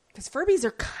 Because Furbies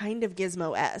are kind of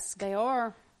Gizmo-esque. They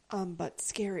are. But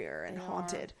scarier and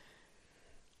haunted.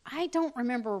 I don't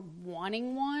remember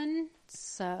wanting one,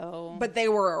 so... But they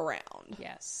were around.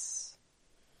 Yes.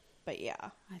 But yeah.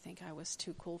 I think I was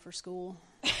too cool for school.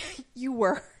 You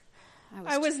were.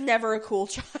 I was never a cool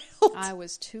child. I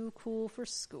was too cool for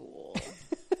school.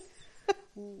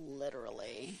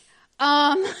 Literally.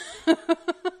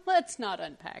 Let's not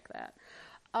unpack that.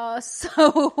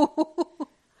 So...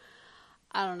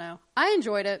 I don't know. I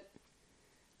enjoyed it.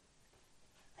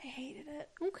 I hated it.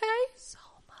 Okay. So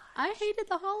much. I hated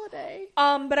the holiday.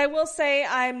 But I will say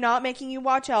I'm not making you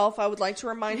watch Elf. I would like to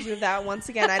remind you of that once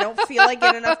again. I don't feel I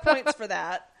get enough points for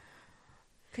that.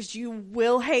 Because you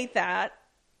will hate that.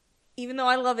 Even though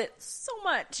I love it so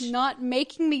much. Not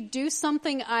making me do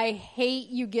something I hate,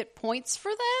 you get points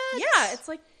for that? Yeah, it's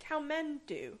like how men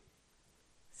do.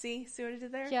 See what I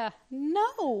did there? Yeah.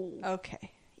 No.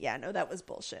 Okay. Yeah, no, that was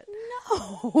bullshit.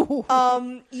 No.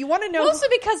 You want to know... Mostly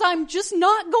because I'm just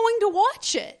not going to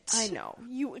watch it. I know.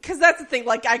 Because that's the thing.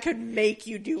 Like, I could make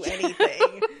you do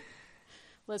anything.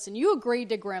 Listen, you agreed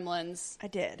to Gremlins. I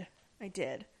did.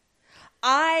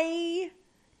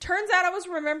 Turns out I was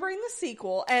remembering the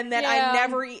sequel, and that I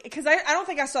never... Because I don't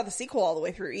think I saw the sequel all the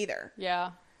way through either.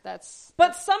 Yeah, that's...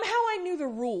 But somehow I knew the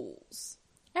rules.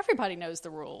 Everybody knows the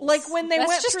rules. Like, when they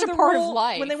went just through a the part rule, of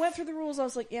life. When they went through the rules, I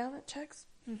was like, yeah, that checks.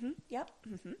 Mm-hmm. Yep.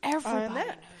 Mm-hmm. Everybody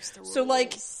knows the rules. So,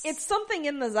 like, it's something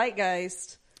in the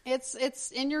zeitgeist.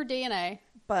 It's in your DNA.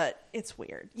 But it's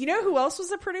weird. You know who else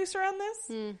was a producer on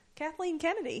this? Kathleen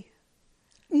Kennedy.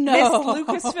 No.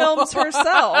 Miss Lucasfilms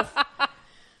herself.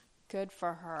 Good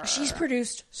for her. She's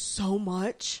produced so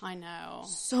much. I know.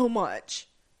 So much.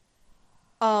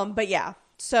 But yeah.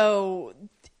 So...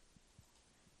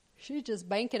 She's just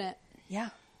banking it. Yeah.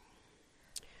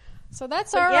 So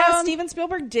that's our... Yeah, Steven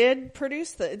Spielberg did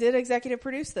executive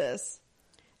produce this.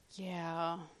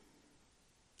 Yeah.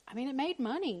 I mean, it made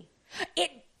money.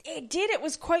 It did. It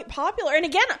was quite popular. And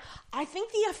again, I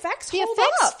think the effects hold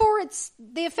up.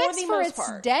 The effects for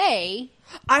its day.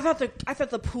 I thought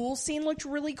the pool scene looked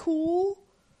really cool.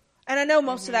 And I know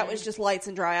most of that was just lights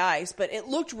and dry ice, but it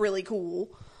looked really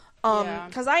cool.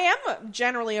 Because I am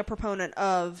generally a proponent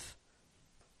of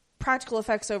practical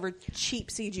effects over cheap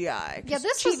CGI. Yeah,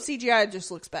 CGI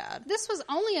just looks bad. This was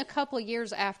only a couple of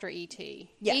years after E.T.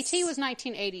 Yes. E.T. was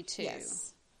 1982.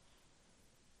 Yes.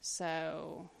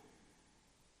 So,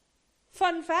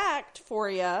 fun fact for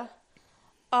you: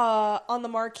 on the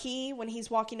marquee when he's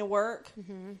walking to work,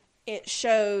 it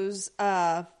shows,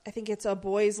 I think it's A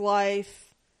Boy's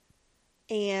Life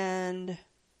and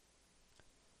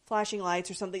Flashing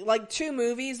Lights or something. Like 2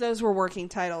 movies, those were working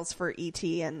titles for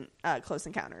E.T. and Close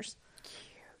Encounters.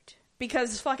 Cute.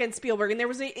 Because fucking Spielberg, and there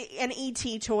was an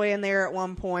E.T. toy in there at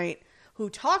one point. Who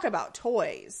talk about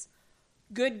toys.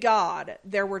 Good God,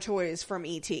 there were toys from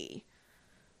E.T.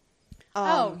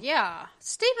 Oh, yeah.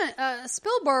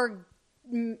 Spielberg,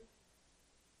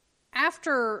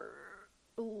 after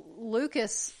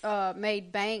Lucas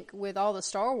made bank with all the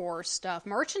Star Wars stuff,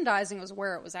 merchandising was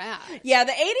where it was at. Yeah,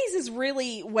 the 80s is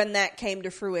really when that came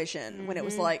to fruition. When it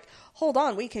was like, hold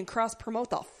on, we can cross-promote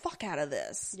the fuck out of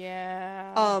this.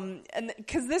 Yeah. And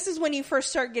because this is when you first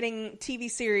start getting TV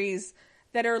series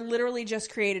that are literally just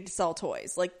created to sell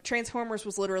toys. Like, Transformers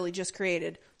was literally just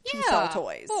created to sell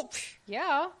toys. Well,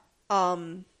 yeah.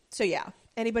 So yeah.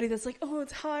 Anybody that's like, oh,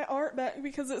 it's high art back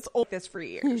because it's old this for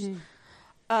years.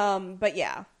 But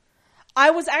yeah.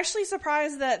 I was actually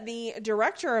surprised that the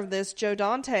director of this, Joe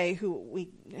Dante,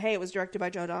 it was directed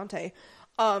by Joe Dante,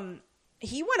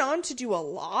 he went on to do a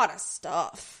lot of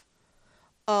stuff.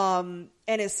 And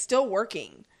is still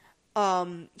working.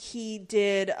 He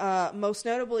did, most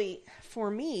notably for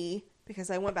me, because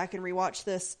I went back and rewatched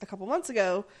this a couple months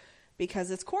ago because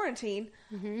it's quarantine,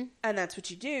 and that's what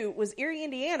you do, was Erie,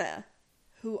 Indiana,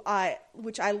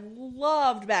 which I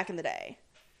loved back in the day.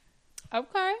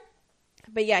 Okay.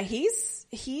 But yeah,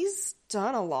 he's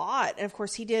done a lot. And of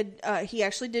course he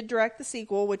actually did direct the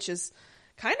sequel, which is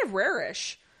kind of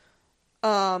rare-ish.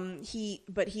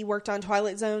 But he worked on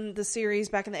Twilight Zone, the series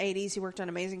back in the 80s. He worked on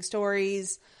Amazing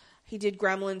Stories. He did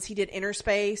Gremlins. He did Inner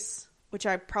Space, which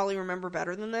I probably remember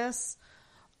better than this.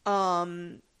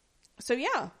 So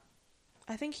yeah,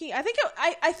 I think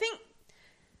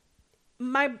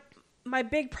my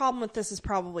big problem with this is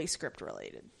probably script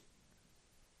related.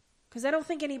 Because I don't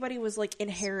think anybody was like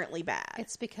inherently bad.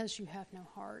 It's because you have no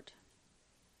heart.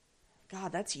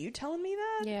 God, that's you telling me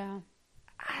that? Yeah.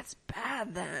 That's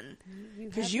bad then.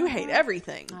 Because you hate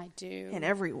everything. I do. And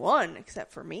everyone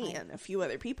except for me and a few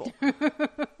other people. Guess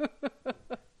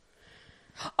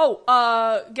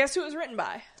who it was written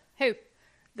by? Who?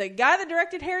 The guy that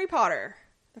directed Harry Potter.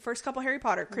 The first couple Harry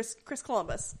Potter. Chris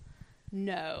Columbus.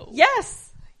 No.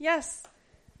 Yes.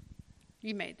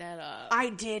 You made that up. I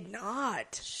did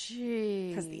not. Jeez.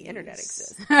 Because the internet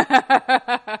exists.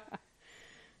 Because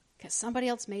somebody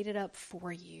else made it up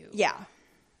for you. Yeah.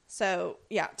 So,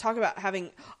 yeah, talk about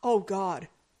having... Oh, God,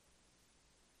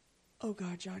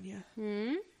 Janya.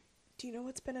 Do you know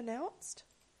what's been announced?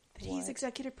 That he's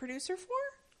executive producer for?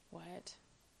 What?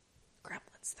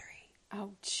 Gremlins 3.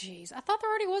 Oh, jeez. I thought there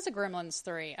already was a Gremlins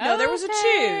 3. No, there was a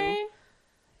 2.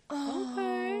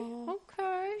 Oh.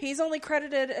 Okay. He's only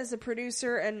credited as a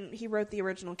producer, and he wrote the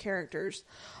original characters.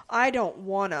 I don't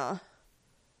wanna.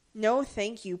 No,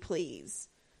 thank you, please.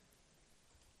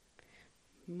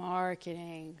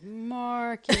 Marketing.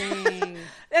 And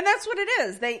that's what it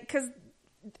is.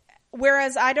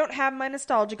 Whereas I don't have my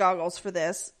nostalgia goggles for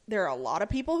this, there are a lot of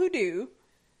people who do.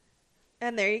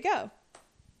 And there you go.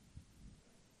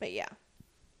 But yeah.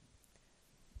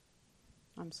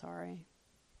 I'm sorry.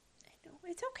 I know,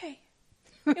 it's okay.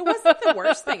 It wasn't the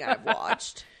worst thing I've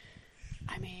watched.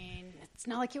 I mean, it's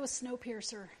not like it was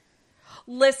Snowpiercer.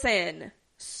 Listen,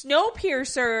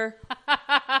 Snowpiercer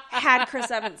had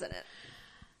Chris Evans in it.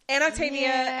 And Octavia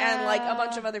and like a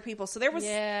bunch of other people. So there was...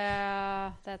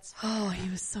 Yeah, that's... Oh, he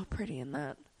was so pretty in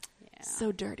that. Yeah.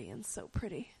 So dirty and so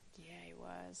pretty. Yeah, he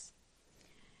was.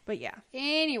 But yeah.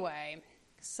 Anyway,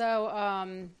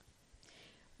 so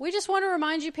we just want to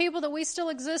remind you people that we still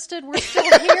existed. We're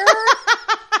still here.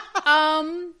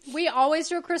 We always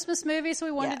do a Christmas movie, so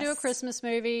we wanted to do a Christmas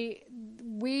movie.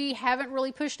 We haven't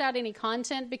really pushed out any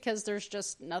content because there's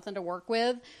just nothing to work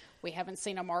with. We haven't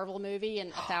seen a Marvel movie in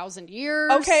 1,000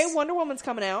 years. Okay, Wonder Woman's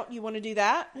coming out. You want to do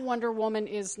that? Wonder Woman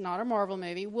is not a Marvel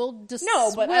movie. We'll discuss.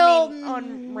 No, but I mean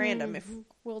on random. If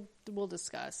we'll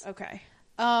discuss. Okay.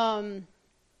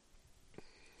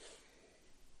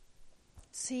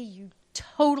 See, you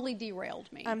totally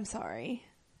derailed me. I'm sorry.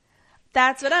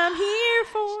 That's what I'm here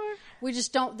for. We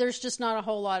just don't. There's just not a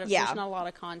whole lot of. There's not a lot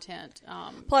of content.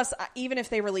 Plus, even if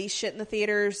they release shit in the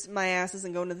theaters, my ass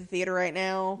isn't going to the theater right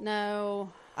now.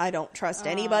 No. I don't trust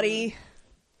anybody.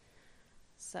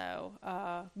 So,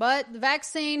 but the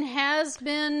vaccine has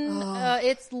been,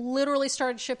 it's literally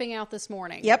started shipping out this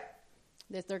morning. Yep.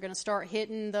 That they're going to start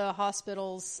hitting the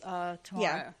hospitals tomorrow.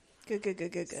 Yeah.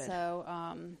 Good.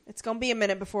 So, it's going to be a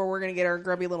minit before we're going to get our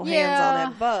grubby little hands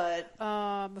on it,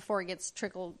 but... before it gets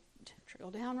trickle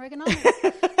down Reaganomics.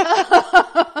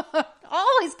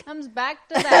 Always comes back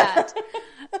to that.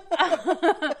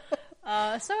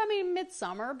 So, I mean,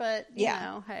 Midsummer, but, you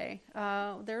know, hey,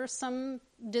 there's some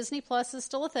Disney Plus is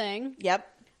still a thing. Yep.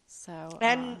 So,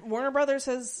 and Warner Brothers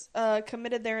has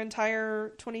committed their entire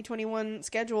 2021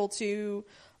 schedule to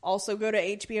also go to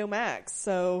HBO Max.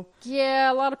 So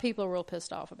yeah, a lot of people are real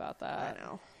pissed off about that. I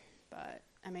know. But,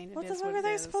 I mean, what the fuck are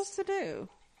they supposed to do?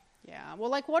 Yeah. Well,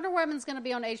 like, Wonder Woman's going to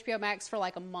be on HBO Max for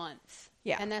like a month.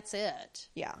 Yeah. And that's it.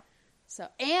 Yeah. So,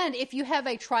 and if you have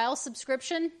a trial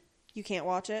subscription, you can't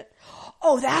watch it.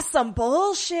 Oh, that's some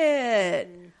bullshit.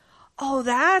 Oh,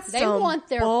 that's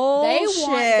bullshit.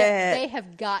 They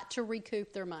have got to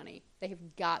recoup their money. They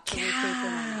have got to recoup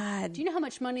their money. Do you know how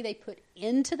much money they put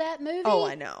into that movie? Oh,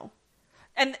 I know.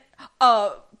 And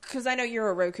because I know you're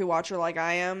a Roku watcher like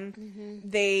I am,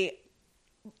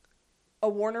 a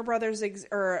Warner Brothers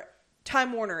or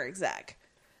Time Warner exec,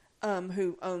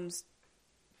 who owns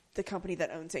the company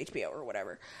that owns HBO or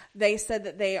whatever, they said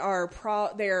that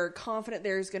they're confident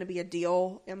there's going to be a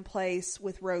deal in place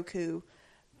with Roku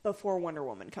before Wonder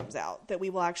Woman comes out, that we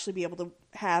will actually be able to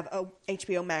have a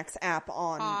HBO Max app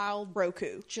on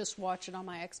Roku. Just watch it on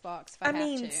my Xbox if I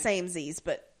have to. Samesies,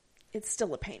 but it's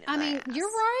still a pain in the ass. You're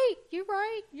right.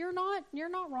 You're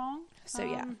not wrong. So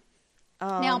yeah.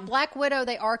 Now, Black Widow,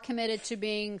 they are committed to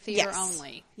being theater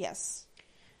only. Yes.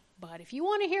 But if you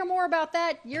want to hear more about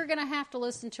that, you're going to have to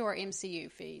listen to our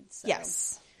MCU feed. So,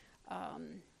 yes. Now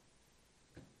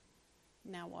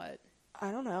what? I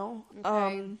don't know.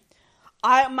 Okay.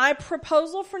 My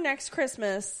proposal for next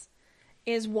Christmas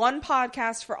is one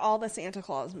podcast for all the Santa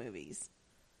Claus movies.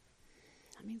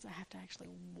 That means I have to actually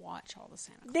watch all the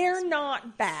Santa Claus movies.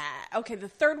 Not bad. Okay, the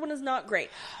third one is not great,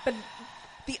 but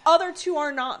the other two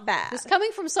are not bad. It's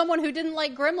coming from someone who didn't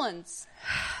like Gremlins.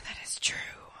 That is true.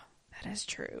 That is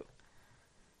true.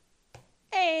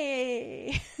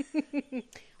 Hey.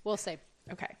 We'll see.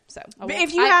 Okay, so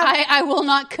I will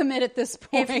not commit at this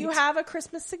point. If you have a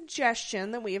Christmas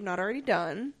suggestion that we have not already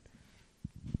done,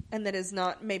 and that is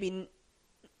not maybe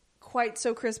quite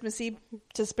so Christmassy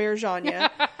to spare Janya,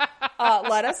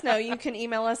 let us know. You can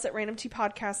email us at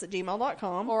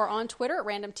randomtpodcast@gmail.com. Or on Twitter at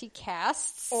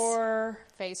randomtcasts. Or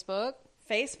Facebook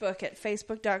at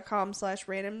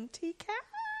facebook.com/randomtcast.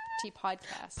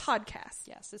 Podcast.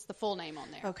 Yes, it's the full name on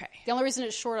there. Okay. The only reason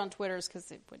it's short on Twitter is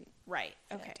because it wouldn't. Right.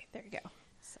 Okay. There you go.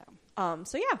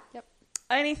 So yeah. Yep.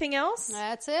 Anything else?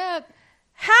 That's it.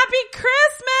 Happy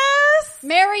Christmas!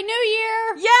 Merry New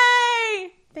Year!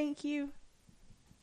 Yay! Thank you.